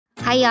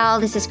Hi, y'all.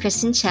 This is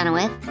Kristen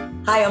Chenoweth.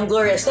 Hi, I'm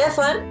Gloria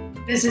Stefan.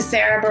 This is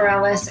Sarah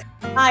Bareilles.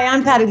 Hi,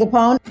 I'm Patti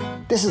LuPone.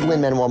 This is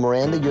Lin-Manuel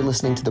Miranda. You're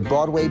listening to the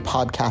Broadway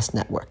Podcast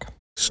Network.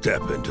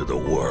 Step into the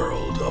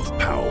world of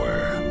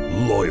power,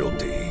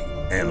 loyalty,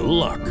 and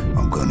luck.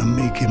 I'm gonna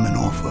make him an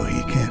offer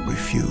he can't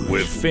refuse.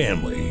 With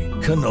family,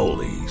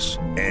 cannolis,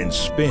 and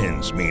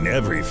spins mean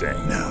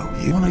everything. Now,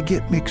 you wanna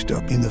get mixed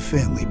up in the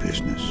family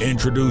business.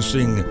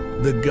 Introducing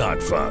The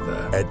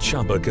Godfather at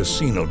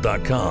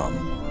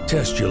ChumbaCasino.com.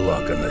 Test your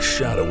luck in the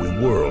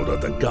shadowy world of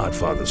The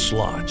Godfather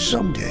slot.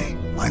 Someday,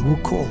 I will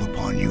call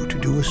upon you to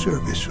do a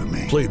service for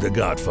me. Play The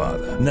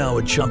Godfather, now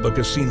at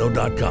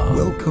ChumbaCasino.com.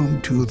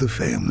 Welcome to the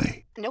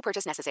family. No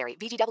purchase necessary.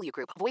 VGW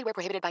Group. Void where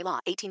prohibited by law.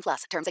 18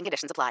 plus. Terms and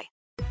conditions apply.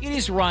 It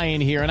is Ryan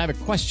here, and I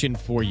have a question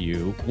for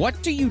you.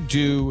 What do you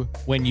do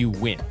when you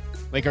win?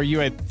 Like, are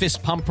you a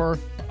fist pumper,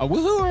 a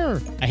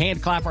woohooer, a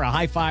hand clapper, a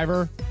high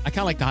fiver? I kind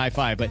of like the high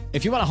five, but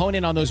if you want to hone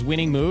in on those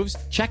winning moves,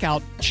 check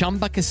out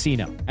Chumba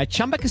Casino. At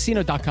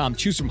ChumbaCasino.com,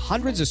 choose from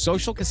hundreds of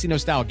social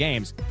casino-style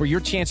games for your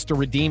chance to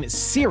redeem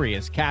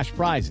serious cash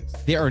prizes.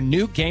 There are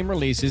new game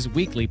releases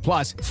weekly,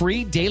 plus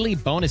free daily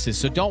bonuses,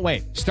 so don't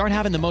wait. Start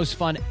having the most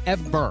fun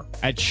ever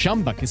at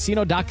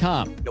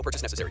ChumbaCasino.com. No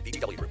purchase necessary.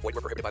 VGW Group. Void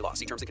where prohibited by law.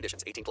 See terms and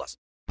conditions. 18 plus.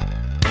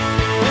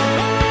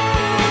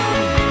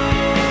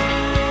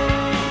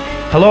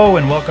 Hello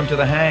and welcome to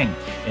The Hang.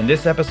 In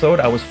this episode,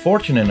 I was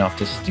fortunate enough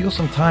to steal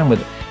some time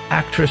with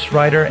actress,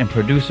 writer, and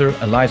producer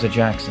Eliza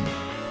Jackson.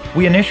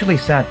 We initially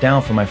sat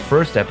down for my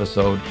first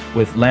episode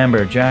with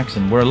Lambert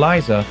Jackson, where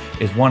Eliza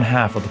is one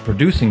half of the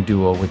producing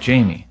duo with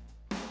Jamie.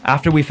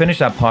 After we finished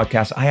that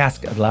podcast, I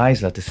asked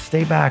Eliza to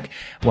stay back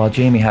while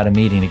Jamie had a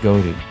meeting to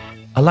go to.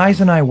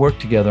 Eliza and I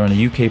worked together on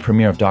the UK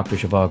premiere of Dr.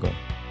 Zhivago.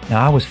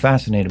 Now, I was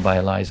fascinated by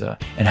Eliza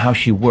and how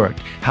she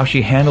worked, how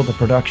she handled the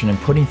production and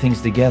putting things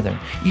together,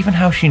 even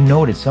how she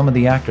noted some of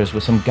the actors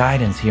with some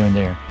guidance here and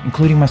there,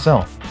 including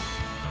myself.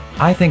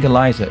 I think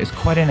Eliza is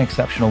quite an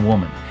exceptional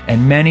woman,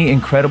 and many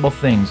incredible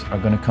things are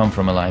going to come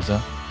from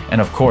Eliza,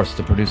 and of course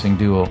the producing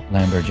duo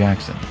Lambert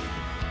Jackson.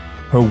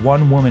 Her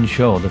one-woman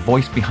show, The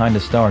Voice Behind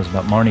the Stars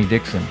about Marnie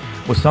Dixon,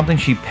 was something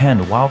she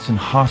penned whilst in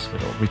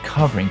hospital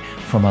recovering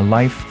from a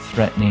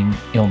life-threatening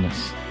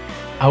illness.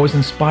 I was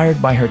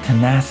inspired by her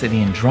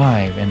tenacity and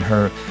drive and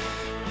her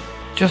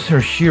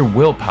sheer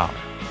willpower.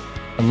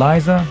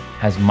 Eliza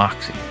has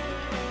moxie.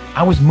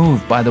 I was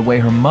moved by the way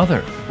her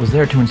mother was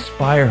there to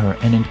inspire her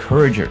and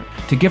encourage her,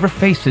 to give her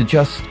face to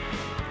just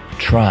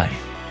try,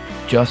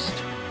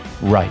 just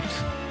right.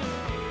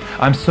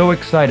 I'm so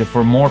excited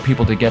for more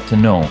people to get to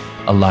know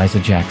Eliza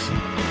Jackson.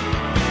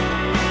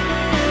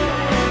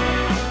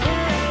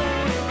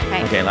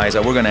 Okay,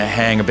 Eliza, we're going to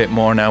hang a bit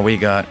more now. We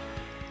got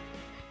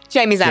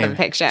Jamie's out of the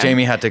picture.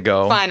 Jamie had to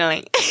go.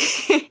 Finally.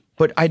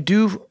 But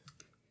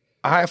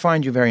I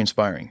find you very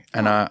inspiring.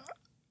 And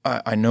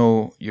I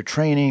know your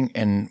training,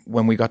 and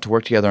when we got to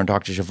work together on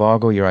Dr.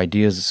 Zhivago, your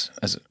ideas,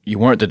 as you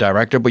weren't the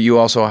director, but you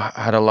also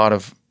had a lot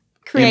of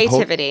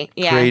creativity,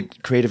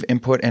 creative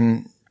input,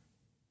 and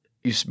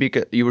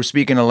you were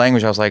speaking a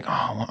language I was like,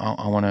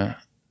 I want to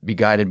be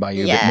guided by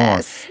you a bit more.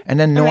 And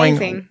then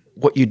knowing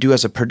what you do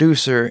as a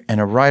producer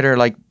and a writer,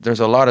 like there's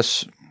a lot of,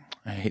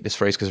 I hate this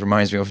phrase because it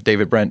reminds me of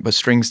David Brent, but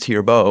strings to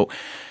your bow.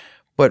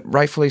 But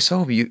rightfully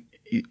so.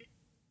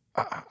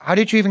 How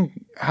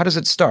does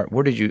it start?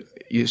 Where did you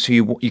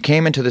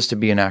came into this to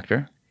be an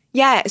actor?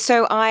 Yeah,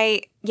 so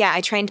I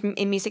trained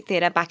in music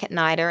theatre back at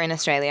NIDA in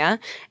Australia,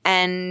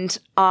 and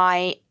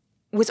I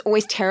was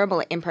always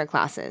terrible at improv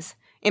classes.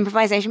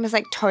 Improvisation was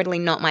like totally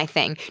not my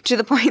thing, to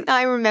the point that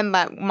I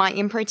remember my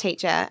improv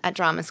teacher at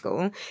drama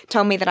school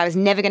told me that I was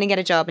never going to get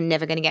a job and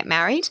never going to get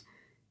married.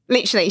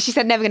 Literally, she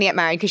said never going to get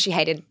married because she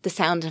hated the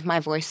sound of my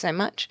voice so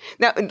much.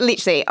 No,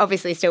 literally,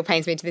 obviously still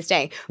pains me to this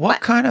day. What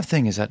kind of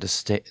thing is that to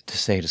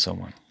say to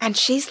someone? And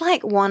she's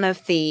like one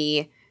of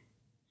the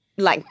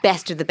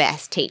best of the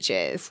best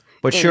teachers.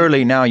 But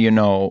surely now you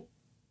know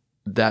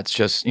that's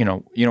just, you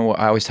know what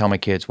I always tell my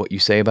kids, what you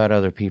say about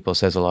other people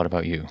says a lot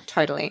about you.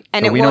 Totally.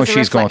 And so we know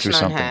she's going through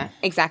something. Her.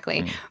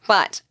 Exactly.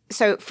 But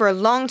so for a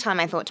long time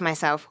I thought to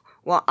myself,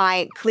 well,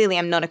 I clearly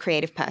am not a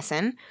creative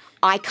person.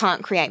 I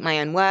can't create my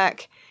own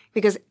work.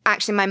 Because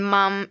actually my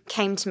mum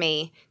came to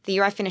me the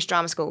year I finished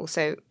drama school,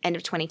 so end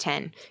of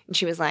 2010, and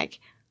she was like,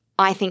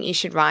 I think you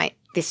should write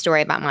this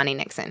story about Marnie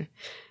Nixon.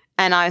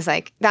 And I was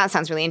like, that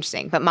sounds really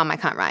interesting, but Mum, I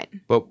can't write.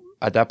 But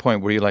at that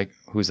point, were you like,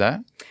 who's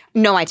that?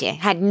 No idea.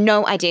 Had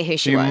no idea who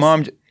she was.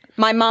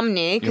 My mum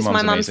knew, because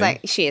my mum's amazing.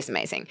 like, she is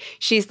amazing.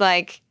 She's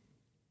like,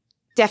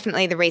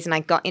 definitely the reason I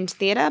got into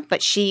theatre,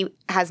 but she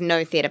has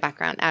no theatre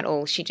background at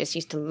all. She just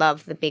used to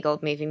love the big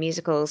old movie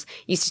musicals,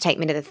 used to take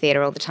me to the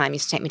theatre all the time,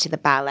 used to take me to the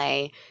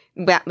ballet.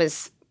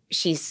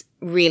 She's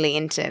really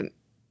into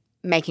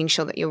making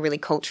sure that you're really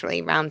culturally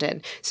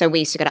rounded. So we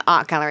used to go to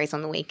art galleries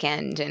on the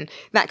weekend and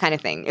that kind of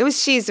thing.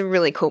 She's a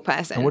really cool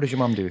person. And what does your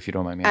mum do, if you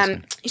don't mind me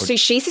asking? So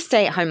she's a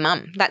stay-at-home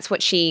mum. That's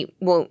what she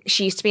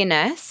used to be a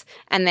nurse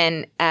and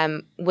then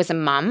was a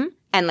mum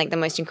and like the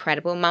most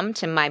incredible mum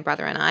to my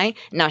brother and I.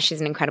 Now she's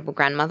an incredible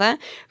grandmother.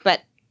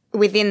 But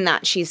within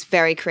that, she's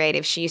very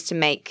creative. She used to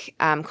make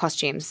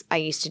costumes. I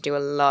used to do a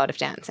lot of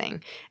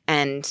dancing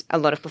and a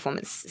lot of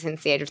performance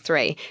since the age of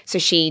 3. So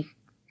she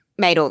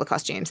made all the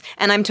costumes.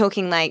 And I'm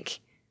talking like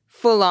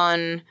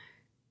full-on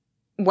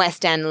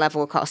West End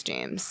level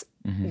costumes.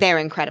 Mm-hmm. They're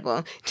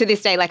incredible. To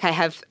this day, like I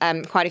have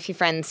quite a few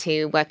friends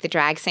who work the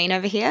drag scene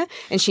over here,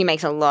 and she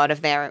makes a lot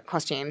of their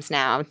costumes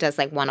now, does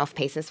like one-off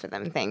pieces for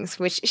them and things,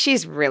 which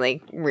she's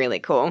really, really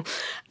cool.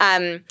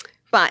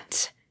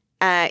 But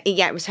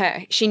it was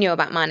her. She knew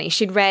about Marnie.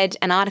 She'd read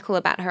an article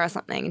about her or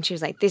something, and she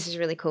was like, this is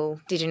really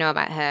cool. Did you know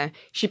about her?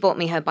 She bought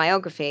me her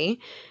biography,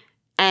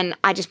 and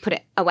I just put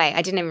it away.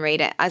 I didn't even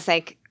read it. I was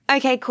like,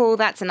 okay, cool,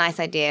 that's a nice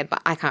idea,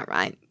 but I can't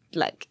write.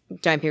 Like,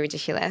 don't be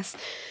ridiculous.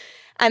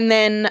 And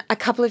then a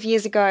couple of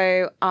years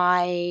ago,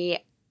 I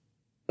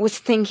was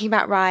thinking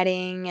about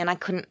writing, and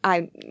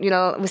I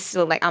was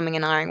still like umming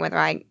and ahhing whether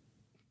I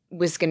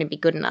was going to be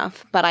good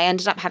enough. But I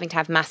ended up having to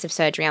have massive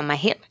surgery on my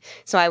hip.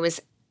 So I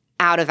was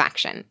out of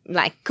action.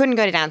 Like, couldn't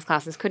go to dance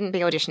classes, couldn't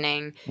be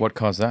auditioning. What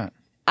caused that?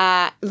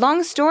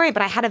 Long story,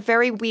 but I had a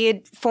very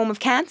weird form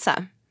of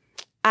cancer.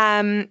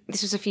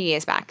 This was a few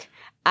years back.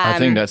 I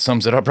think that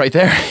sums it up right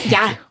there.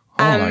 Yeah.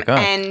 Oh my God.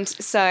 And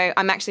so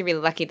I'm actually really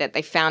lucky that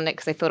they found it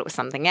because they thought it was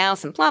something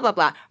else and blah, blah,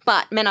 blah.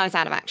 But meant I was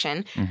out of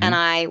action, and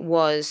I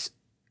was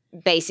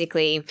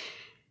basically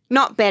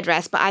not bed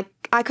rest, but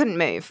I couldn't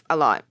move a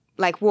lot.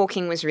 Like,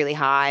 walking was really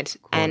hard.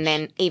 And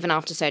then even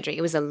after surgery,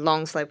 it was a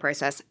long, slow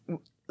process.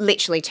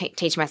 Literally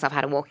teaching myself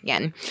how to walk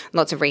again.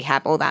 Lots of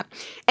rehab, all that.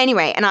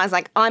 Anyway, and I was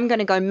like, I'm going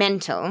to go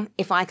mental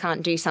if I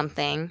can't do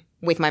something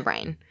with my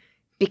brain,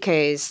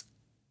 because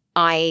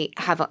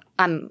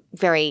I'm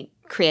very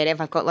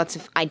creative. I've got lots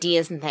of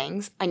ideas and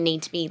things. I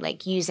need to be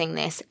like using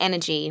this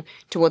energy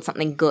towards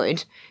something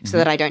good so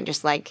that I don't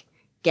just like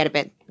get a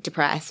bit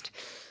depressed.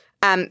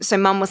 So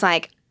Mum was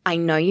like, I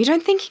know you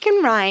don't think you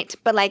can write,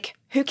 but like,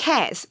 who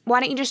cares? Why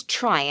don't you just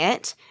try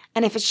it?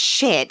 And if it's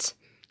shit,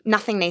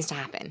 nothing needs to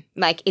happen.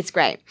 Like, it's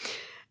great.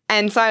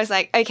 And so I was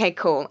like, okay,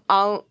 cool.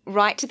 I'll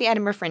write to the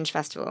Edinburgh Fringe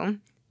Festival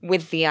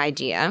with the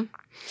idea.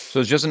 So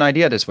it's just an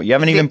idea at this point. You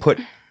haven't even put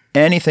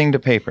anything to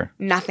paper.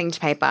 Nothing to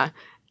paper.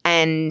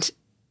 And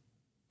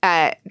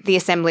the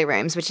Assembly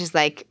Rooms, which is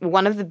like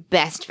one of the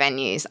best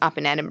venues up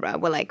in Edinburgh,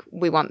 were like,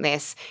 we want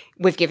this.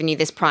 We've given you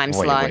this prime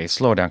slot. Wait,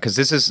 slow down, because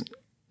this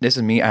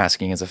is me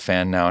asking as a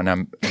fan now, and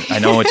I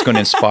know it's going to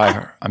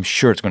inspire. I'm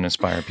sure it's going to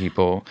inspire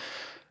people.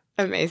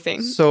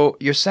 Amazing. So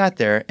you sat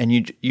there, and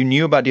you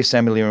knew about the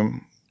Assembly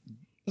Room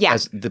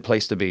as the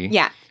place to be.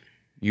 Yeah.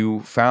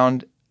 You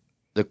found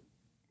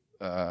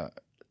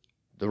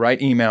the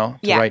right email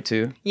to write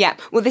to. Yeah.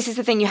 Well, this is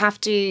the thing. You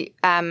have to,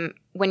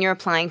 when you're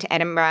applying to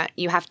Edinburgh,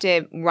 you have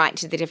to write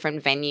to the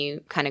different venue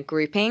kind of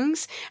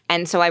groupings.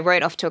 And so I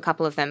wrote off to a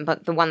couple of them,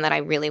 but the one that I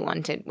really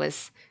wanted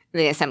was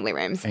the Assembly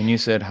Rooms. And you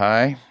said,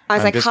 hi. I was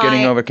I'm like, just hi.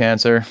 getting over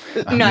cancer.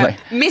 No,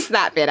 miss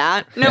that bit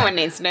out. No one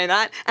needs to know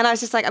that. And I was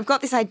just like, I've got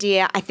this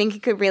idea. I think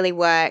it could really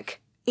work.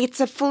 It's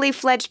a fully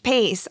fledged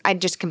piece. I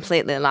just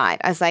completely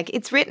lied. I was like,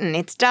 it's written.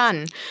 It's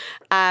done.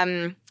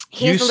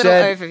 Here's a little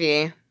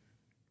overview.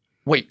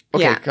 Wait,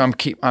 okay, Yeah.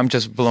 I'm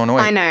just blown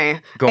away. I know.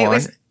 Go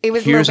on. It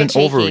was Here's a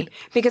little bit an cheeky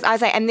because I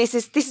was like, and this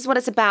is what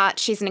it's about.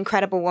 She's an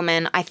incredible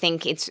woman. I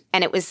think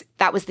that was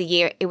the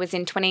year. It was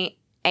in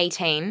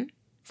 2018.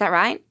 Is that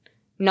right?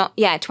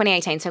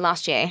 2018. So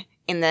last year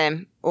in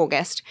the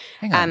August.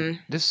 Hang on.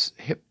 This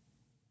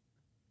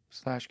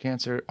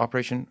hip/cancer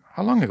operation.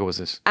 How long ago was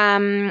this?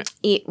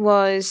 It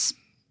was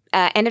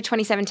end of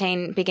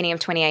 2017, beginning of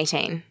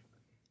 2018.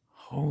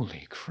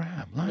 Holy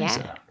crap, Liza.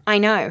 Yeah, I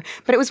know.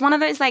 But it was one of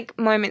those like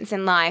moments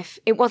in life.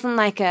 It wasn't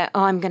like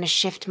I'm going to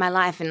shift my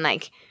life and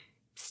like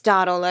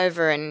start all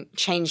over and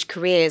change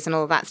careers and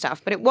all that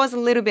stuff. But it was a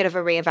little bit of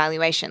a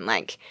reevaluation.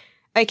 Like,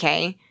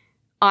 okay,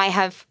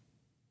 I've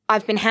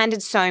been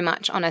handed so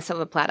much on a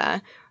silver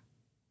platter.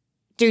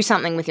 Do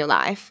something with your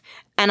life.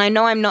 And I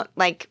know I'm not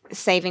like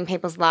saving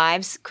people's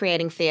lives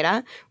creating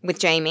theatre with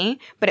Jamie,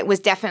 but it was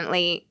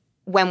definitely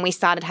when we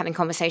started having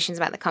conversations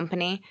about the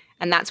company,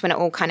 and that's when it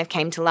all kind of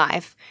came to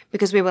life,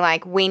 because we were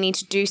like, we need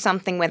to do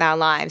something with our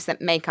lives that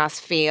make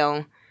us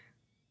feel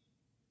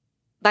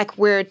like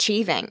we're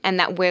achieving and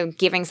that we're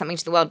giving something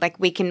to the world. Like,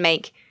 we can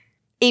make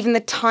even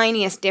the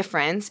tiniest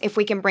difference if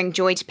we can bring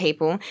joy to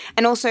people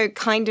and also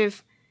kind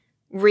of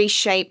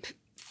reshape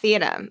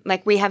theatre.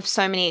 Like, we have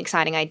so many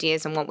exciting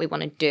ideas on what we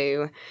want to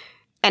do,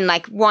 and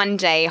like one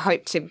day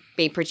hope to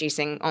be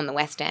producing on the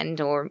West End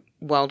or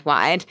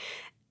worldwide.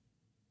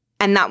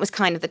 And that was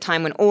kind of the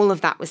time when all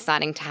of that was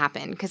starting to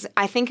happen, because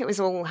I think it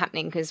was all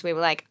happening because we were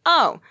like,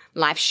 oh,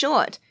 life's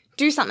short.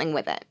 Do something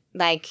with it.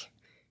 Like,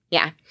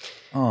 yeah.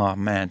 Oh,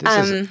 man.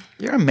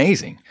 You're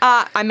amazing.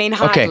 I mean,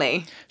 hardly.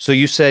 Okay. So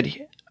you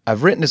said,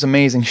 I've written this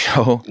amazing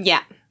show.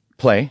 Yeah.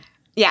 Play.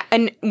 Yeah.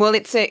 And, well,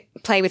 it's a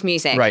play with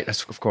music. Right.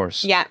 Of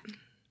course. Yeah.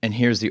 And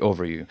here's the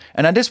overview.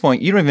 And at this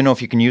point, you don't even know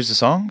if you can use the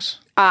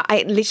songs?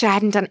 I literally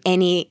hadn't done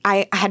any.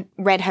 I had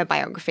read her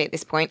biography at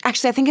this point.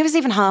 Actually, I think it was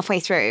even halfway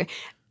through.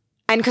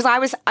 And because I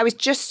was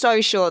just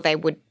so sure they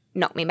would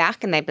knock me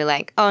back and they'd be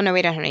like, oh, no,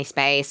 we don't have any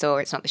space or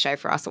it's not the show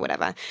for us or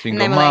whatever. So you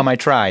can go, Mom, I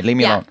tried. Leave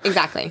me alone. Yeah,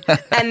 exactly.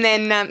 And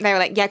then they were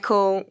like, yeah,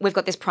 cool. We've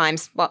got this prime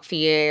spot for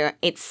you.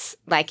 It's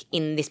like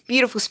in this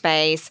beautiful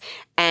space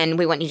and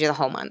we want you to do the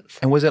whole month.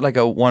 And was it like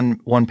a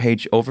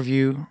one-page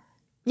overview?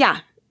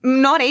 Yeah.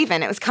 Not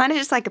even. It was kind of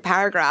just like a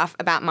paragraph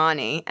about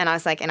Marnie. And I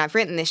was like, and I've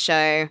written this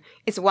show.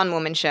 It's a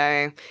one-woman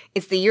show.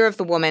 It's the year of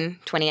the woman.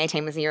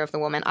 2018 was the year of the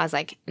woman. I was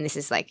like, and this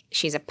is like,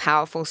 she's a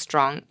powerful,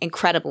 strong,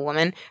 incredible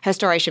woman. Her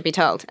story should be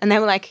told. And they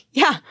were like,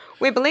 yeah,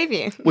 we believe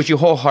you. Which you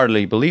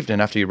wholeheartedly believed in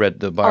after you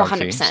read the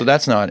biography. 100%. So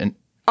that's not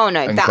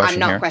I'm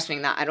not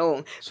questioning that at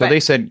all. So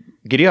they said,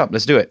 giddy up,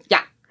 let's do it.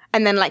 Yeah.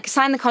 And then like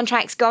sign the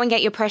contracts, go and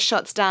get your press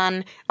shots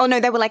done. Oh no,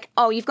 they were like,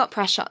 oh, you've got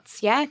press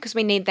shots, yeah? Because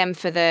we need them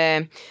for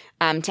the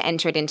to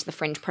enter it into the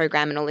Fringe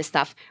program and all this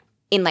stuff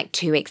in like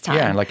 2 weeks' time.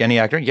 Yeah, and like any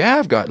actor, yeah,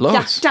 I've got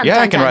loads. Done,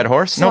 I can ride a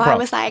horse, no problem. So I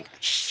was like,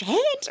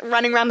 shit,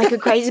 running around like a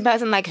crazy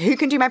person, like who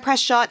can do my press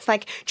shots?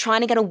 Like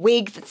trying to get a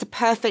wig that's a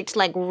perfect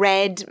like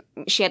red.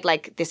 She had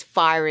like this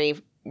fiery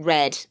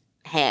red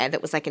hair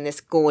that was like in this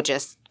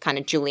gorgeous kind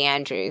of Julie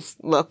Andrews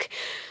look.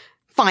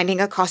 Finding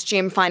a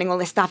costume, finding all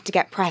this stuff to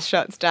get press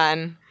shots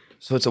done.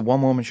 So it's a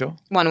one-woman show?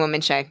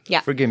 One-woman show, yeah.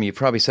 Forgive me, you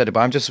probably said it,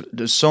 but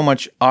there's so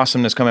much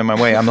awesomeness coming my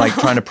way. I'm like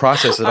trying to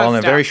process it all in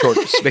a very short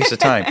space of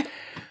time.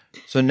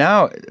 So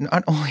now,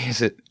 not only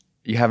is it,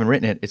 you haven't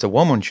written it, it's a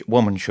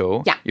woman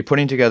show. Yeah. You're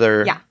putting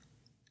together... Yeah.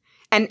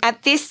 And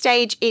at this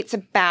stage, it's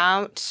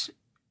about,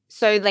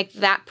 so like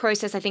that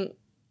process, I think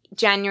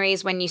January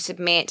is when you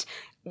submit.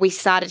 We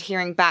started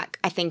hearing back,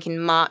 I think in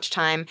March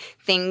time.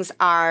 Things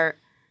are,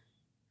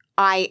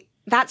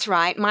 that's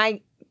right,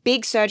 my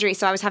big surgery,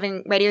 so I was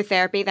having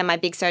radiotherapy, then my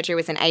big surgery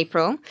was in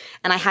April,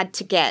 and I had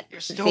to get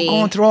You're still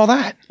going through all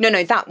that?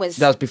 No, that was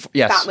before,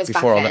 yes, that was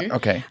before all back then. that,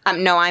 okay.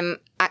 No, I'm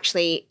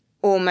actually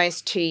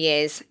almost 2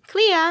 years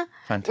clear,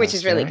 Fantastic. Which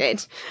is really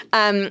good.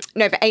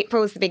 No, but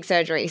April was the big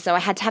surgery, so I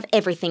had to have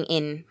everything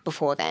in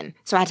before then.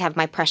 So I had to have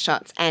my press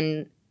shots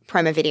and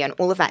promo video and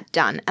all of that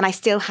done, and I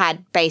still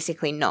had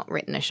basically not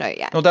written a show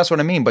yet. No, that's what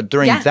I mean, but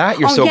during that,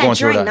 you're still going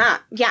through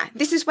that. Yeah,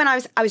 this is when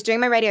I was doing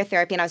my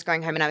radiotherapy and I was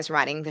going home and I was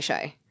writing the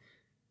show.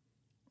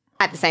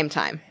 At the same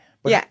time.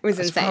 But yeah, it was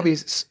insane.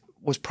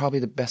 Was probably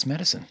the best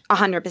medicine.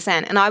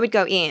 100%. And I would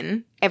go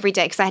in every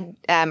day because I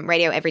had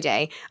radio every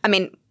day. I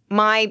mean,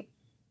 my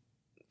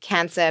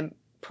cancer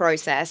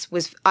process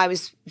I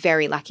was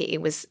very lucky. It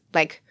was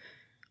like,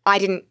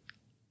 on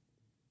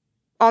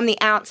the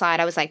outside,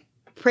 I was like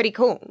pretty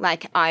cool.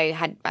 Like I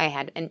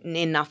had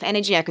enough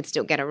energy. I could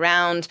still get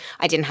around.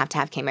 I didn't have to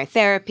have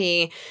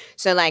chemotherapy.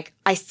 So like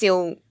I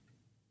still,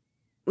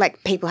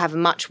 like people have a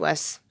much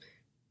worse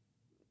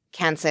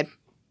cancer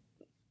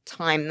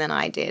time than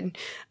I did.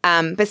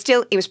 But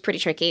still, it was pretty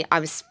tricky.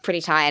 I was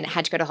pretty tired,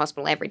 had to go to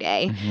hospital every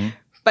day. Mm-hmm.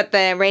 But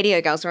the radio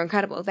girls were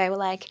incredible. They were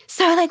like,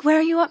 so like, where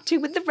are you up to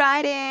with the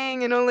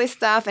writing and all this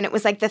stuff? And it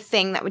was like the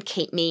thing that would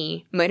keep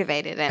me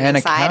motivated and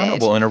excited.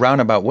 Accountable in a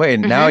roundabout way.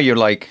 Mm-hmm. Now you're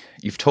like,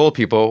 you've told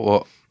people,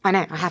 well, I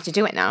know, I have to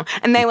do it now.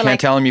 And they were like,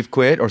 can't tell them you've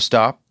quit or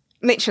stop.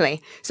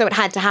 Literally. So it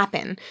had to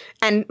happen.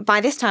 And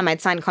by this time,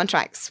 I'd signed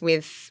contracts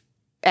with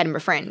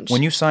Edinburgh Fringe.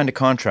 When you signed the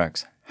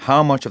contracts,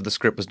 how much of the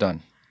script was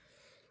done?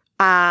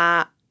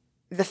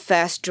 The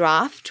first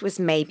draft was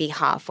maybe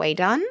halfway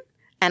done,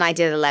 and I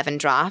did 11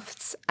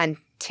 drafts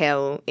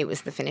until it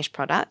was the finished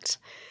product.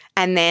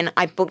 And then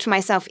I booked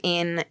myself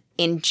in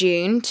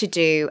June to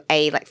do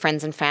a like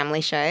friends and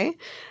family show,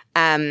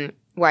 where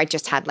I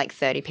just had like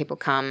 30 people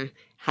come,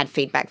 had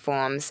feedback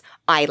forms.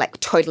 I like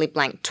totally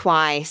blanked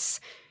twice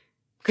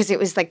because it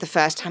was like the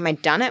first time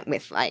I'd done it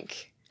with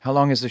like. How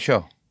long is the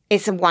show?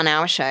 It's a 1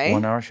 hour show.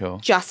 1 hour show.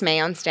 Just me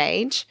on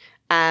stage.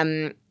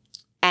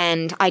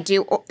 And I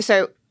do,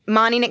 so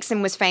Marnie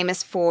Nixon was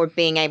famous for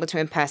being able to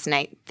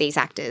impersonate these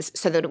actors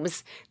so that it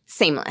was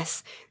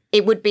seamless.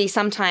 It would be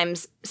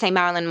sometimes, say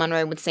Marilyn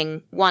Monroe would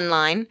sing one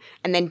line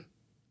and then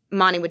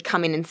Marnie would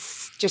come in and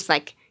just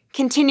like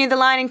continue the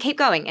line and keep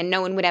going and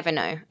no one would ever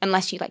know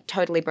unless you like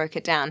totally broke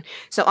it down.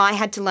 So I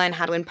had to learn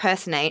how to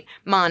impersonate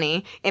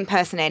Marnie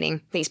impersonating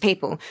these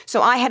people.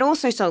 So I had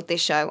also sold this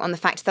show on the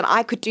fact that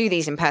I could do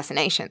these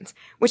impersonations,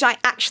 which I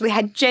actually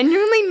had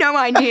genuinely no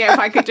idea if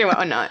I could do it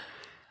or not.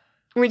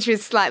 Which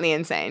was slightly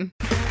insane.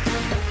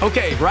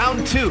 Okay,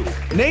 round 2.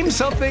 Name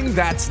something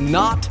that's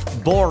not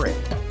boring.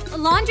 A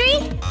laundry?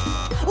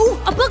 Ooh,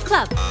 a book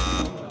club.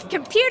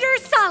 Computer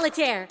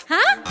solitaire,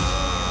 huh?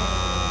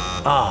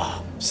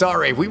 Ah,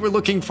 sorry, we were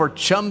looking for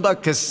Chumba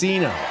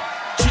Casino.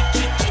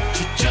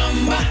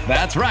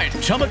 That's right,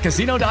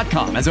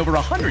 ChumbaCasino.com has over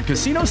 100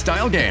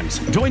 casino-style games.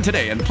 Join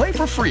today and play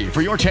for free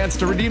for your chance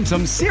to redeem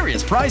some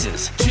serious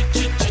prizes.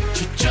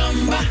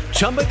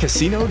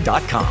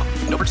 ChumbaCasino.com.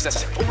 No purchase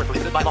necessary. Void where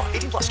prohibited by law.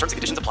 18+ terms and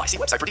conditions apply. See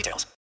website for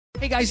details.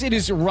 Hey guys, it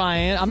is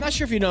Ryan. I'm not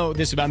sure if you know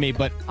this about me,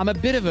 but I'm a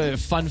bit of a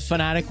fun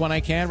fanatic when I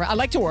can. I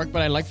like to work,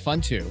 but I like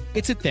fun too.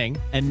 It's a thing.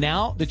 And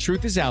now the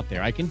truth is out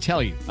there. I can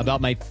tell you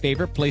about my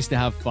favorite place to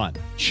have fun.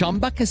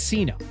 Chumba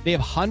Casino. They have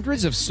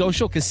hundreds of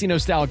social casino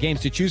style games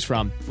to choose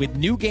from with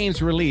new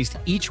games released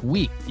each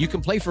week. You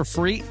can play for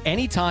free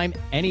anytime,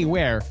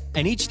 anywhere.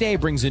 And each day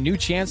brings a new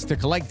chance to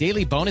collect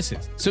daily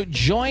bonuses. So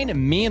join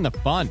me in the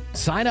fun.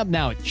 Sign up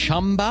now at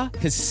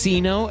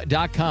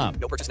ChumbaCasino.com.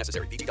 No purchase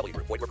necessary. VGW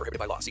Group. Void where prohibited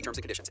by law. See terms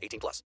and conditions.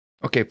 18+.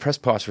 Okay, press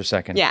pause for a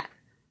second. Yeah.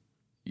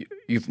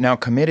 You've now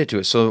committed to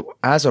it. So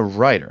as a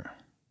writer,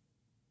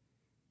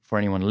 for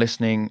anyone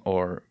listening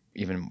or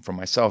even for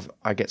myself,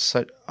 I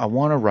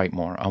want to write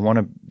more. I want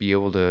to be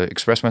able to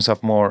express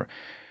myself more,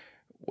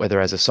 whether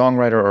as a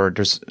songwriter or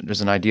there's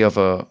an idea of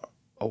a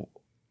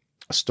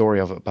story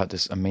about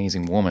this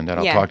amazing woman that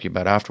I'll talk to you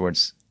about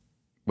afterwards,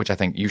 which I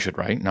think you should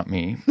write, not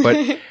me.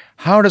 But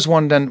how does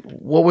one then,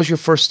 what was your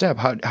first step?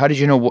 How did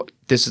you know what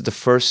this is the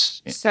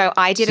first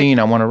scene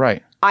I want to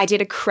write? I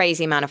did a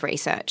crazy amount of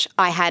research.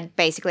 I had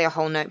basically a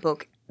whole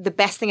notebook. The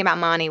best thing about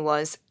Marnie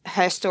was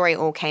her story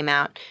all came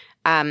out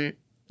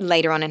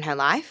later on in her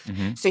life.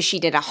 Mm-hmm. So she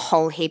did a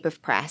whole heap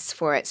of press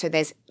for it. So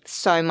there's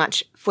so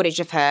much footage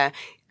of her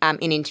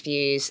in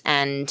interviews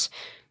and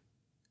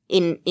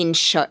in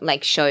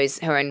shows,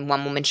 her in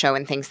One Woman Show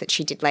and things that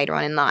she did later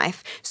on in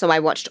life. So I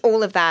watched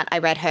all of that. I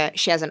read her.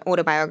 She has an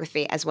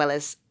autobiography as well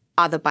as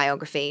other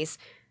biographies.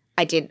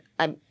 I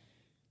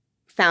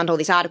found all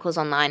these articles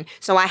online.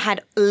 So I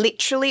had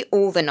literally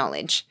all the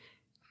knowledge.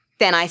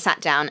 Then I sat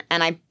down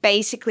and I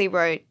basically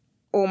wrote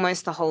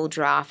almost the whole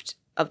draft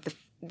of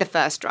the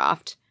first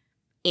draft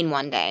in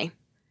one day.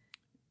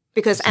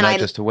 It's not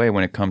just a way.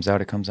 When it comes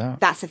out, it comes out.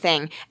 That's the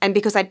thing. And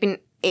because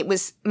it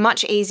was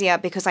much easier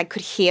because I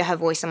could hear her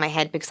voice in my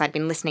head because I'd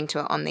been listening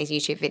to it on these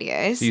YouTube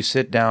videos. So you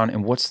sit down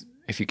and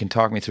if you can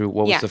talk me through,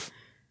 what was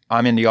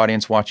I'm in the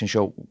audience watching the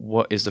show.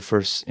 What is the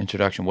first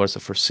introduction? What is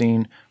the first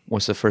scene?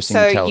 What's the first thing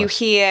you tell us? So you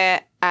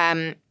hear,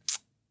 and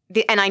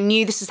I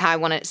knew this is how I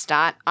wanted it to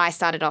start. I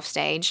started off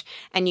stage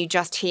and you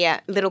just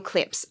hear little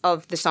clips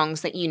of the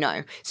songs that you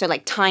know. So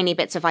like tiny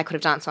bits of I Could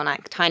Have Danced All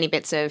Night, tiny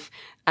bits of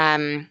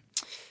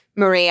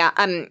Maria,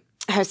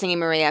 her singing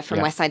Maria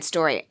from West Side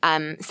Story,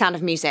 Sound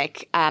of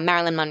Music,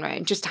 Marilyn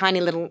Monroe, just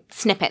tiny little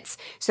snippets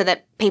so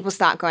that people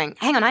start going,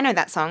 hang on, I know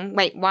that song.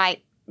 Wait,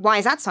 why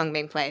is that song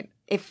being played?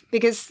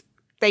 Because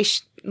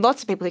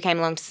lots of people who came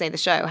along to see the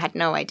show had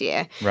no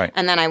idea. Right.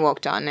 And then I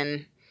walked on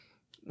and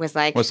was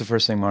like... What's the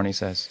first thing Marnie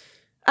says?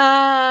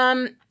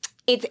 The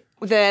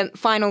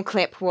final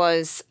clip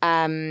was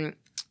Audrey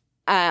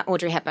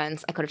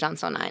Hepburn's I Could Have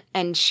Danced All Night.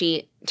 And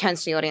she turns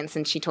to the audience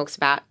and she talks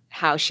about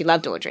how she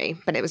loved Audrey,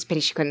 but it was a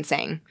pity she couldn't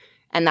sing.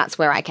 And that's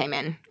where I came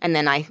in. And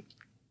then I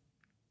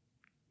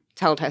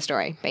told her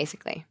story,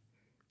 basically.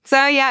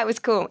 So, yeah, it was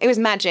cool. It was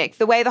magic.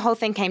 The way the whole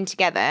thing came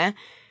together.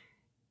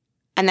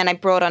 And then I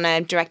brought on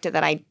a director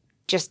that I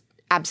just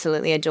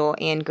absolutely adore,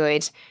 Ian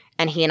Good.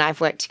 And he and I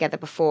have worked together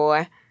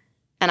before.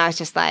 And I was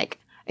just like,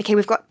 okay,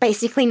 we've got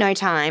basically no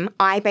time.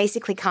 I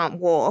basically can't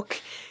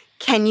walk.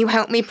 Can you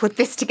help me put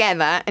this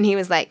together? And he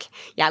was like,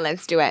 yeah,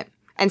 let's do it.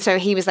 And so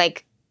he was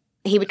like,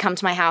 he would come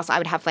to my house. I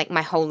would have like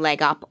my whole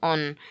leg up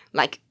on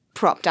like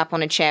propped up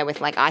on a chair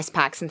with like ice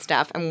packs and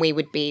stuff. And we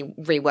would be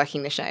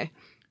reworking the show.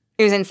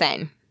 It was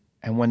insane.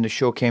 And when the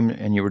show came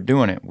and you were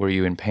doing it, were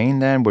you in pain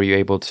then? Were you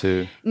able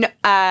to? No,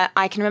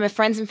 I can remember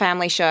Friends and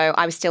Family show.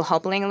 I was still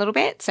hobbling a little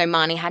bit. So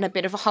Marnie had a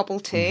bit of a hobble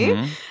too.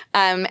 Mm-hmm.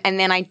 And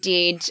then I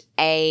did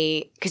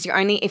because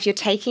if you're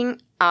taking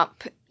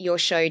up your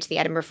show to the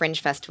Edinburgh Fringe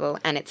Festival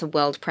and it's a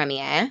world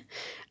premiere,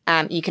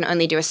 you can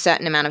only do a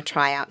certain amount of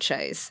tryout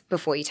shows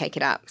before you take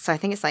it up. So I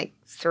think it's like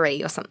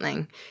 3 or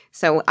something.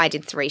 So I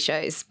did 3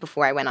 shows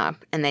before I went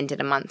up and then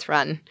did a month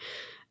run.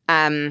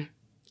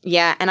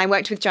 Yeah, and I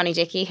worked with Johnny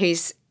Dickey,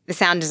 who's the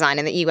sound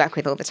designer that you work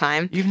with all the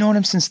time. You've known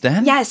him since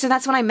then? Yeah, so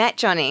that's when I met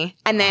Johnny.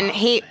 And then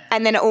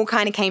it all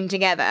kind of came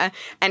together.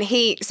 And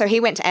he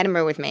went to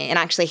Edinburgh with me. And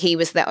actually he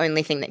was the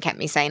only thing that kept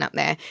me sane up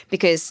there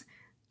because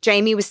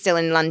Jamie was still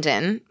in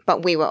London,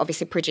 but we were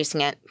obviously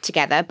producing it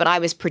together. But I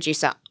was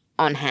producer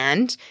on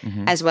hand,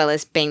 as well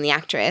as being the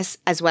actress,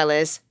 as well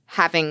as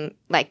having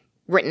like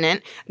written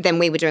it. Then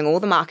we were doing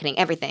all the marketing,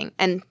 everything.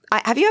 And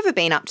have you ever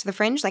been up to the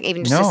Fringe, like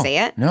even just to see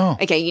it? No.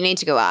 Okay, you need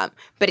to go up.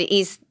 But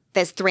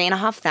there's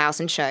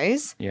 3,500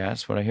 shows. Yeah,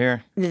 that's what I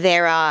hear.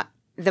 There are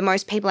the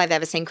most people I've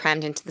ever seen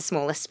crammed into the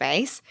smallest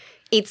space.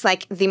 It's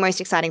like the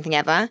most exciting thing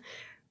ever,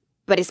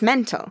 but it's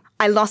mental.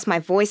 I lost my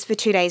voice for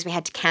 2 days. We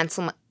had to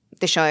cancel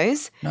the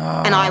shows.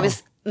 No. And I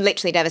was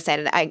literally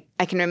devastated. I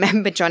can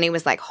remember Johnny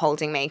was like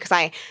holding me because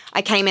I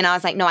came in, I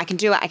was like, no, I can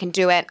do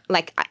it.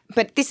 Like,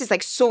 but this is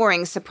like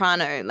soaring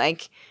soprano.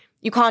 Like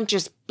you can't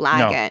just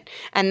blag it.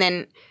 And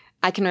then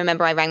I can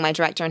remember I rang my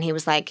director and he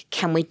was like,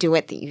 can we do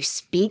it that you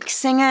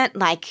sing it?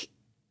 Like,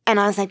 and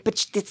I was like,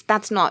 but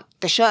that's not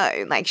the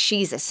show. Like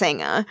she's a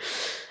singer.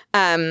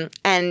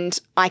 And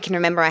I can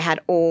remember I had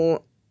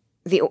all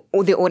the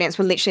audience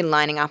were literally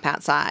lining up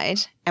outside,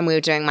 and we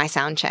were doing my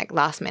sound check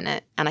last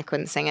minute, and I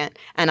couldn't sing it,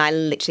 and I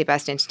literally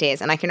burst into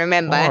tears. And I can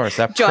remember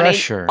that Johnny.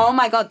 Pressure. Oh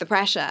my God, the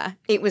pressure!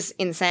 It was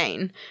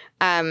insane.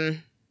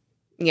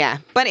 Yeah,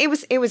 but it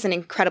was an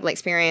incredible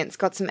experience.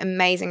 Got some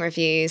amazing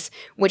reviews,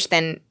 which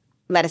then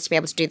led us to be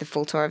able to do the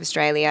full tour of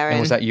Australia.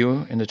 And was that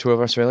you in the tour of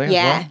Australia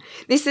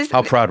as well?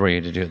 How proud were you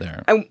to do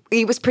there?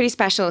 It was pretty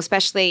special,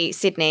 especially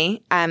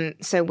Sydney.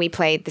 So we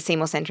played the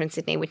Seymour Centre in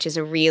Sydney, which is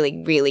a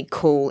really, really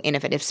cool,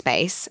 innovative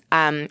space.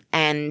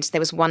 And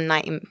there was one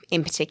night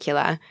in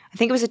particular, I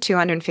think it was a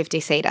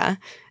 250-seater,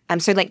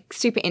 so like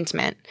super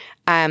intimate.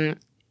 And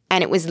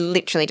it was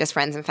literally just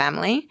friends and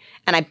family.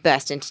 And I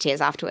burst into tears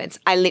afterwards.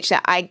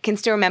 I can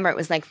still remember it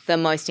was like the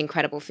most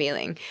incredible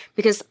feeling,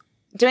 because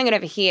doing it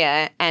over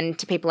here and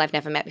to people I've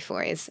never met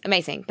before is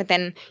amazing. But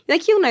then,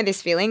 like, you'll know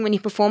this feeling when you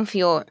perform for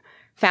your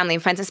family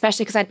and friends,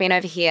 especially because I'd been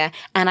over here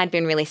and I'd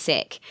been really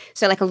sick.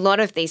 So, like, a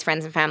lot of these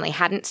friends and family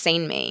hadn't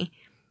seen me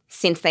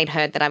since they'd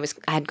heard that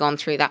I had gone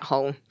through that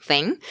whole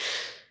thing.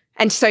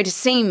 And so to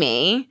see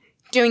me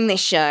doing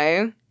this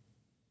show,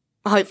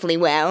 hopefully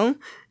well,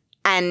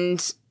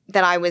 and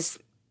that I was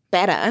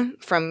better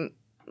from,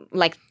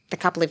 like, the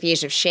couple of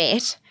years of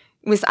shit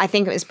I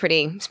think it was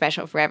pretty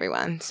special for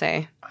everyone. So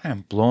I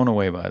am blown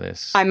away by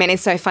this. I mean,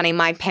 it's so funny.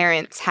 My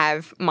parents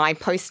have my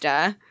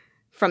poster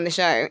from the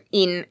show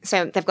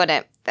so they've got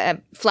a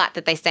flat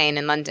that they stay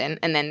in London,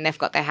 and then they've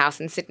got their house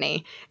in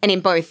Sydney. And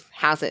in both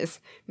houses,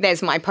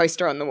 there's my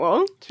poster on the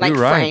wall, like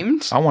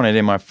framed. I want it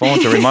in my phone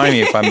to remind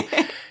me if I'm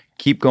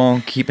keep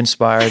going, keep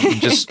inspired, and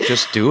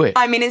just do it.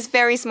 I mean, it's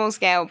very small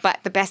scale, but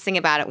the best thing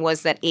about it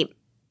was that it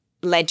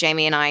led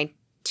Jamie and I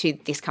to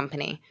this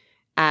company,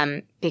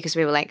 because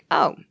we were like,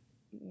 oh,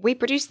 we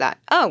produced that.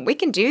 Oh, we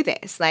can do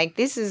this. Like,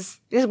 this is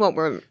what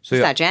this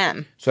is our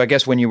jam. So I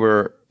guess when you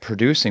were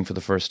producing for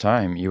the first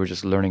time, you were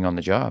just learning on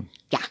the job.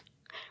 Yeah,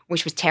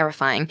 which was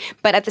terrifying.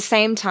 But at the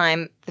same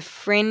time, the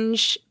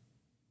Fringe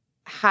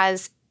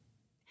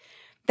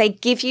they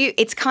give you,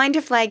 it's kind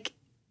of like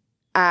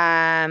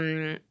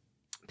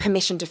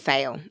permission to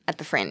fail at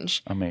the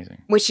Fringe.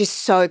 Amazing. Which is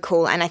so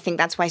cool. And I think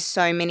that's why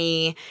so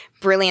many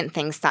brilliant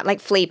things start. Like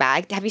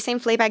Fleabag. Have you seen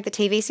Fleabag, the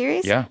TV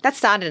series? Yeah. That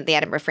started at the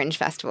Edinburgh Fringe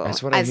Festival.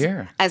 That's what I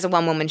hear. As a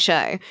one-woman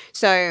show.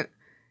 So,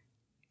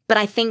 but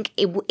I think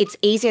it's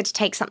easier to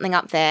take something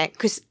up there,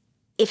 because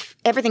if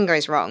everything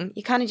goes wrong,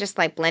 you kind of just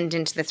like blend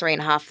into the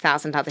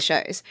 3,500 other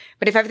shows.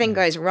 But if everything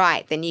goes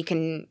right, then you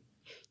can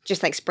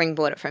just like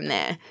springboard it from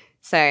there.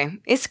 So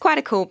it's quite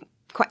a cool.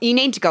 You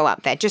need to go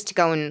up there just to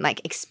go and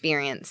like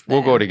experience.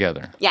 We'll go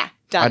together. Yeah,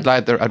 done.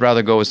 I'd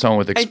rather go with someone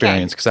with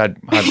experience, because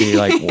I'd be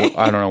like, well,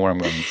 I don't know where I'm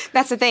going.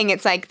 That's the thing.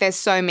 It's like there's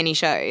so many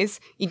shows,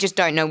 you just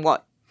don't know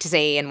what to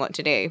see and what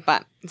to do.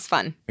 But it's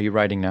fun. Are you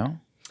writing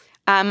now?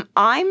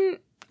 I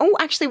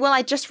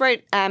just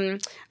wrote. I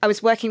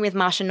was working with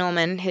Marsha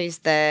Norman,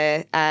 who's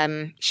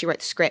she wrote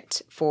the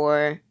script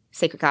for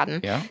Secret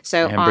Garden. Yeah.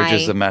 So and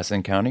Bridges of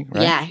Madison County,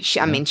 right? Yeah.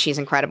 I mean, she's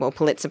incredible.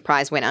 Pulitzer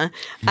Prize winner.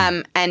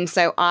 And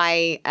so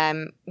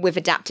we've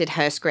adapted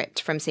her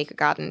script from Secret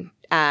Garden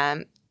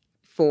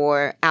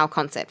for our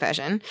concert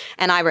version.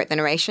 And I wrote the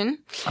narration.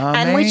 Amazing.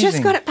 And we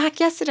just got it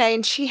back yesterday,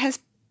 and she has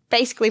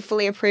basically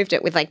fully approved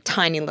it with like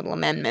tiny little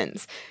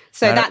amendments.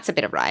 So that's a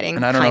bit of writing.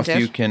 And I don't know if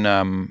you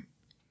can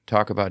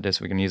talk about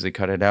this. We can easily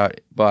cut it out.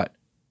 But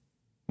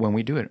when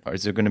we do it,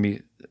 is there going to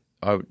be...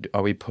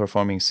 Are we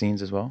performing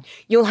scenes as well?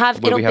 It'll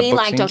be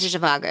like scenes? Dr.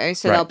 Zhivago.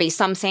 So there'll be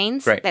some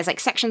scenes. Right. There's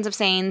like sections of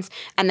scenes,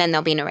 and then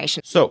there'll be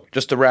narration. So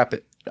just to wrap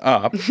it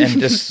up,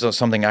 and this is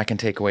something I can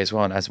take away as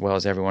well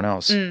as everyone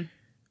else.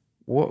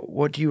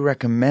 What do you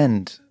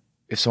recommend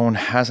if someone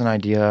has an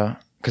idea?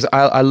 Because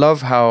I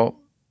love how,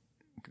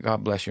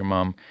 God bless your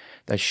mom,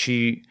 that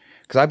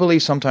because I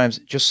believe sometimes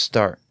just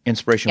start.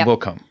 Inspiration will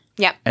come.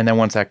 Yep. And then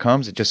once that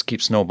comes, it just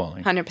keeps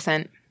snowballing.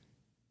 100%.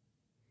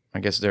 I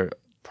guess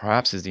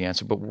perhaps is the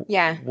answer, but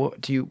yeah. What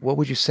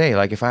would you say?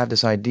 Like, if I have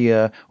this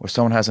idea or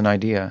someone has an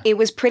idea? It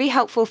was pretty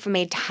helpful for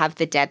me to have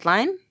the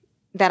deadline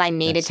that I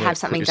needed to have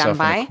something done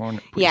by.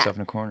 Put yourself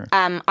in a corner.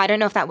 I don't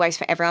know if that works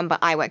for everyone, but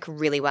I work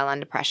really well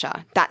under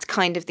pressure. That's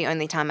kind of the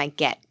only time I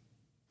get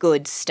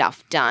good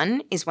stuff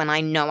done, is when I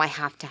know I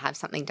have to have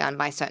something done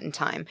by a certain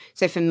time.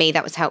 So for me,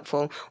 that was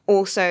helpful.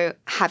 Also,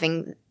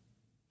 having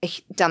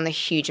done the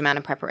huge amount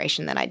of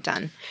preparation that I'd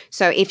done.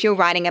 So if you're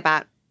writing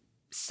about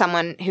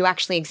someone who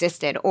actually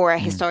existed or a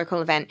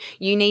historical event,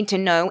 you need to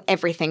know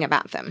everything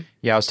about them.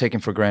 Yeah, I was taking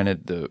for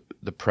granted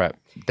the prep.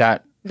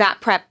 That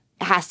prep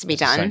has to be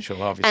done.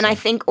 Essential, obviously. And I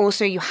think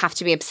also you have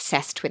to be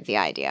obsessed with the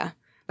idea.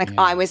 Like,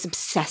 I was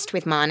obsessed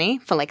with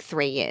Marnie for like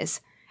 3 years.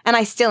 And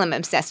I still am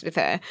obsessed with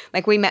her.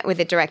 Like, we met with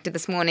the director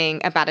this morning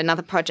about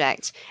another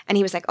project, and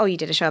he was like, oh, you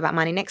did a show about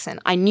Marnie Nixon.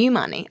 I knew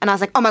Marnie. And I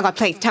was like, oh my God,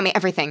 please tell me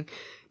everything.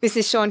 This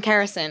is Sean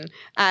Kerrison.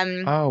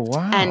 Oh,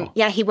 wow. And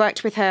yeah, he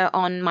worked with her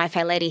on My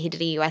Fair Lady. He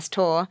did a US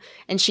tour.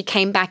 And she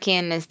came back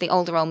in as the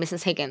older old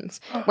Mrs. Higgins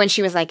when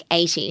she was like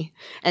 80.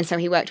 And so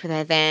he worked with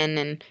her then.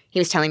 And he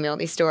was telling me all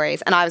these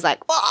stories. And I was like,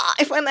 oh,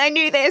 if only I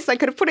knew this, I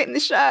could have put it in the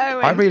show.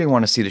 And I really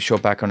want to see the show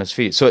back on its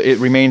feet. So it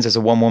remains as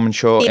a one-woman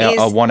show,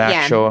 a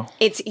one-act show?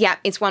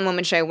 It's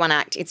one-woman show, one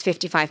act. It's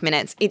 55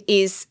 minutes.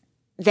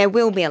 There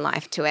will be a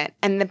life to it.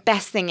 And the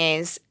best thing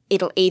is,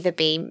 it'll either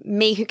be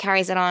me who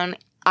carries it on,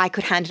 I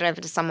could hand it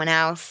over to someone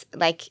else.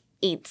 Like,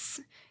 it's...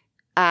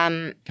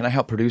 Can I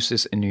help produce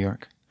this in New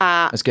York?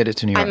 Let's get it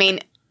to New York. I mean,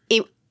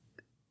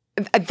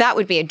 that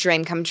would be a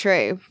dream come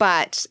true,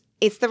 but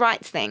it's the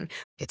rights thing.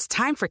 It's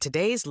time for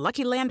today's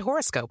Lucky Land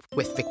horoscope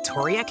with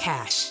Victoria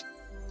Cash.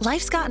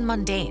 Life's gotten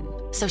mundane,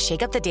 so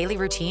shake up the daily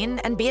routine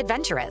and be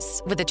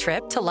adventurous with a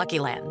trip to Lucky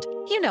Land.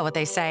 You know what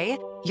they say.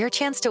 Your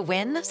chance to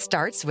win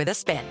starts with a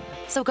spin.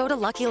 So go to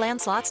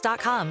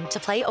LuckyLandSlots.com to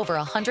play over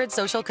 100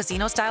 social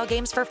casino-style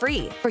games for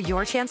free for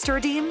your chance to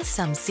redeem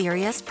some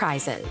serious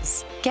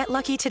prizes. Get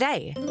lucky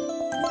today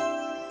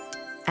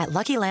at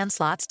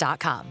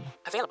LuckyLandSlots.com.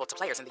 Available to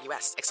players in the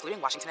U.S., excluding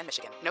Washington and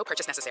Michigan. No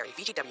purchase necessary.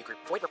 VGW Group.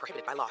 Void where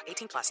prohibited by law.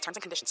 18+. Terms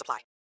and conditions apply.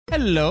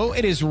 Hello,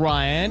 it is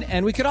Ryan,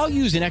 and we could all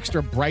use an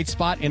extra bright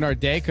spot in our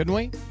day, couldn't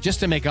we?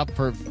 Just to make up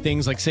for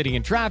things like sitting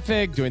in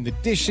traffic, doing the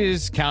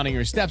dishes, counting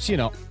your steps,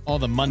 all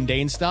the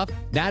mundane stuff.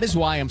 That is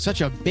why I'm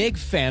such a big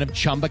fan of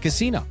Chumba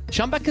Casino.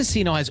 Chumba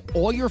Casino has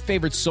all your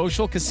favorite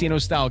social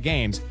casino-style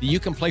games that you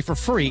can play for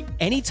free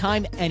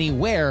anytime,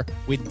 anywhere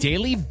with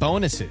daily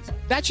bonuses.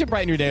 That should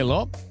brighten your day a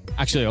little.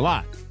 Actually, a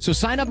lot. So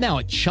sign up now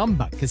at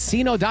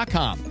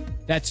ChumbaCasino.com.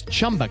 That's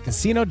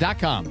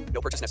ChumbaCasino.com.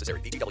 No purchase necessary.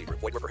 VGW Group.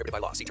 Void where prohibited by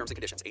law. See terms and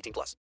conditions.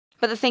 18+.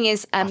 But the thing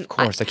is, of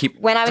course,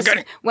 when I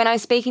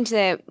was speaking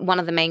to one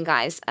of the main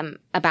guys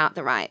about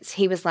the rights,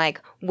 he was like,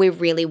 "We're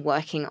really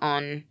working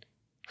on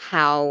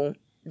how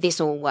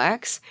this all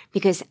works,"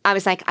 because I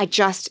was like,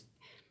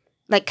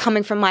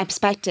 coming from my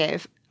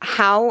perspective,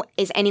 how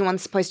is anyone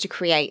supposed to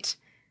create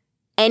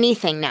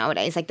anything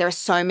nowadays? Like, there are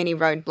so many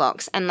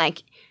roadblocks, and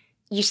like,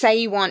 you say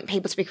you want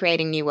people to be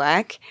creating new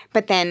work,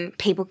 but then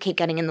people keep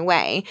getting in the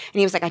way. And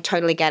he was like, I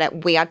totally get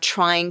it. We are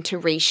trying to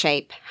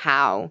reshape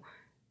how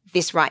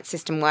this rights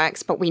system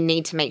works, but we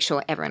need to make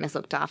sure everyone is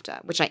looked after,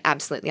 which I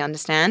absolutely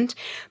understand.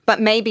 But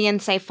maybe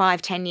in, say,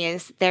 5-10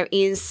 years, there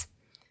is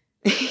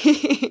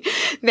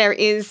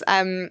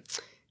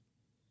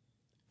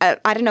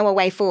a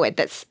way forward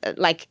that's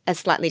like a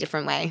slightly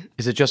different way.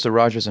 Is it just a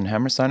Rodgers and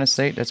Hammerstein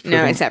estate that's proven?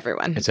 No, it's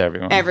everyone. It's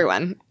everyone.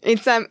 Everyone.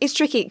 It's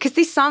tricky because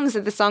these songs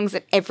are the songs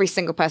that every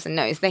single person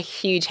knows. They're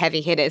huge,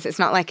 heavy hitters. It's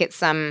not like it's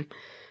some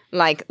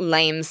like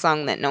lame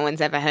song that no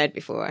one's ever heard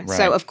before. Right.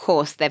 So of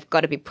course they've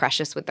got to be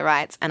precious with the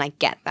rights, and I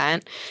get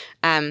that.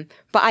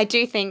 But I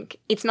do think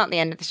it's not the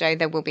end of the show.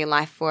 There will be a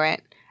life for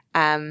it,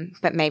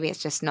 but maybe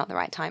it's just not the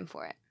right time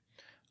for it.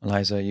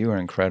 Eliza, you are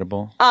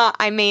incredible.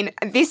 I mean,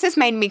 this has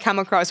made me come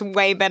across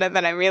way better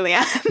than I really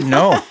am.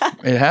 No,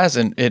 it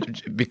hasn't.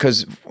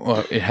 Because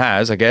it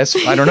has, I guess.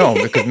 I don't know,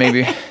 because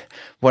maybe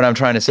what I'm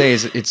trying to say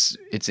is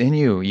it's in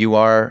you. You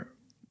are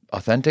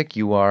authentic.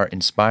 You are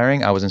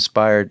inspiring. I was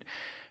inspired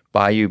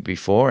by you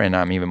before, and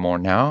I'm even more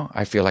now.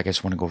 I feel like I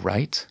just want to go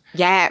write.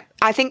 Yeah,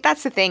 I think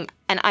that's the thing.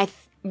 And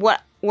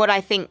what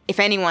I think, if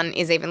anyone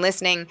is even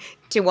listening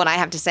to what I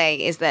have to say,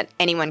 is that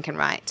anyone can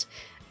write.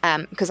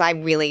 Because I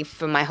really,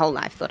 for my whole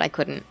life, thought I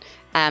couldn't.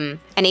 And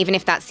even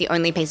if that's the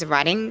only piece of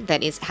writing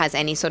that has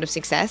any sort of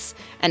success,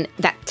 and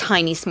that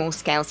tiny,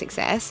 small-scale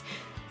success,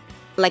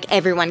 like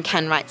everyone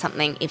can write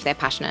something if they're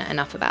passionate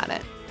enough about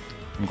it.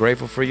 I'm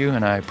grateful for you,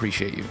 and I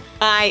appreciate you.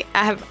 I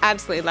have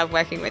absolutely loved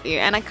working with you,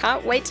 and I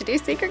can't wait to do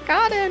Secret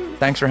Garden.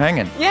 Thanks for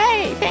hanging.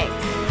 Yay, thanks.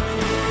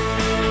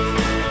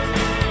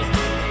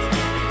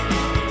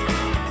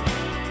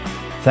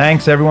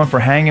 Thanks, everyone, for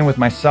hanging with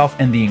myself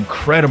and the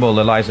incredible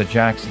Eliza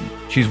Jackson.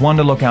 She's one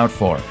to look out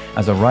for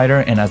as a writer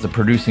and as the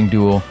producing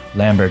duo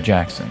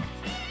Lambert-Jackson.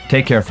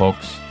 Take care,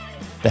 folks.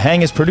 The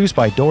Hang is produced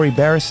by Dori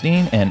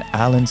Baristine and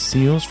Alan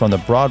Seals from the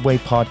Broadway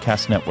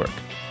Podcast Network.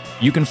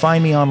 You can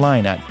find me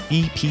online at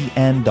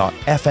bpn.fm/The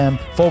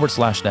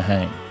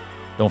Hang.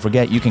 Don't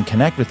forget, you can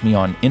connect with me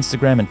on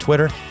Instagram and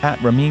Twitter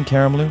at Ramin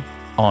Karimloo,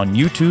 on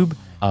YouTube,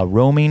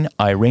 Roaming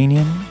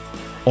Iranian,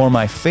 or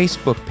my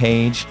Facebook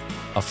page,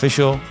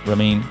 Official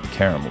Ramin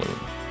Karimloo.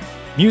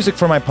 Music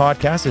for my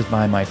podcast is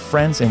by my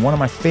friends in one of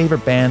my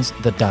favorite bands,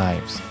 The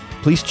Dives.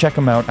 Please check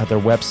them out at their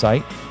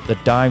website,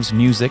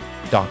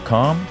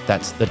 thedivesmusic.com.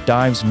 That's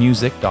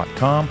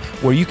thedivesmusic.com,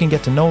 where you can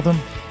get to know them,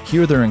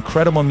 hear their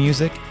incredible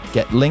music,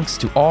 get links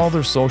to all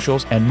their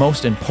socials, and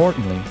most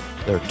importantly,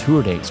 their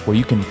tour dates, where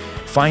you can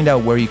find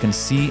out where you can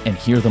see and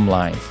hear them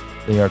live.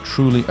 They are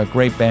truly a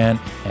great band,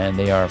 and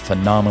they are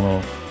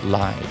phenomenal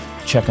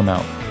live. Check them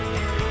out.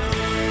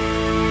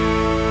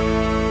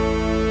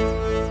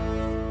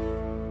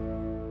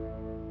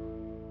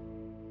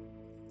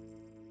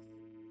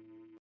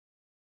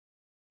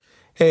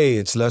 Hey,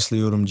 it's Leslie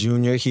Odom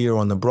Jr. here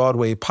on the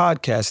Broadway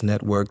Podcast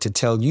Network to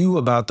tell you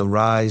about the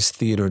Rise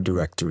Theater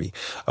Directory,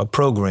 a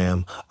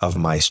program of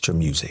Maestro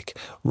Music.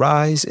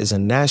 Rise is a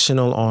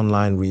national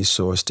online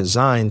resource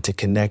designed to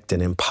connect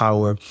and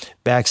empower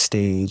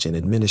backstage and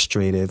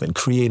administrative and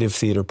creative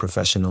theater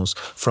professionals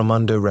from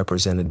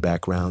underrepresented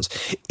backgrounds.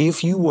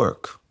 If you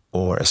work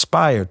or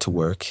aspire to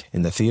work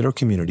in the theater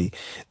community,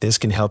 this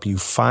can help you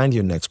find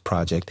your next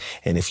project.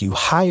 And if you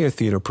hire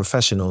theater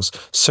professionals,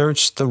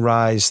 search the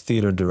Rise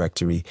Theater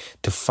Directory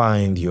to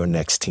find your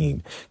next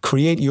team.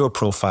 Create your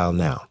profile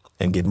now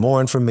and get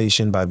more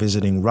information by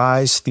visiting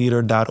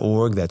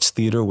risetheater.org. That's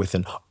theater with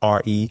an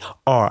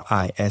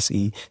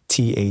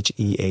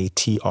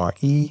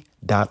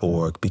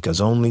RERISETHEATRE.org, because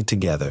only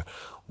together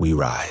we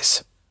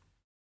rise.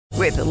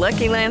 With the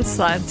Lucky Land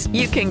Slots,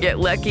 you can get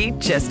lucky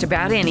just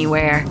about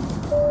anywhere.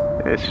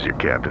 This is your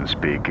captain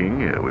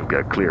speaking. We've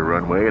got clear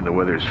runway and the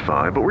weather's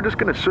fine, but we're just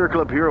going to circle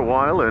up here a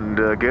while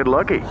and get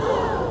lucky.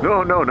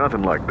 No,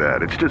 nothing like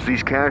that. It's just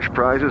these cash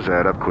prizes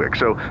add up quick.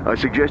 So I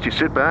suggest you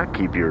sit back,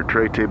 keep your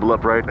tray table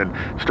upright, and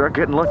start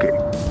getting lucky.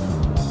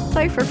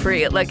 Play for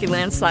free at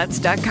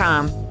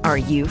LuckyLandSlots.com. Are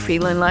you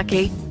feeling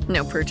lucky?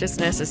 No purchase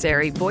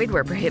necessary. Void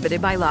where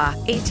prohibited by law.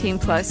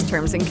 18+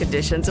 terms and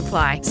conditions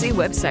apply. See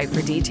website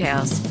for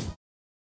details.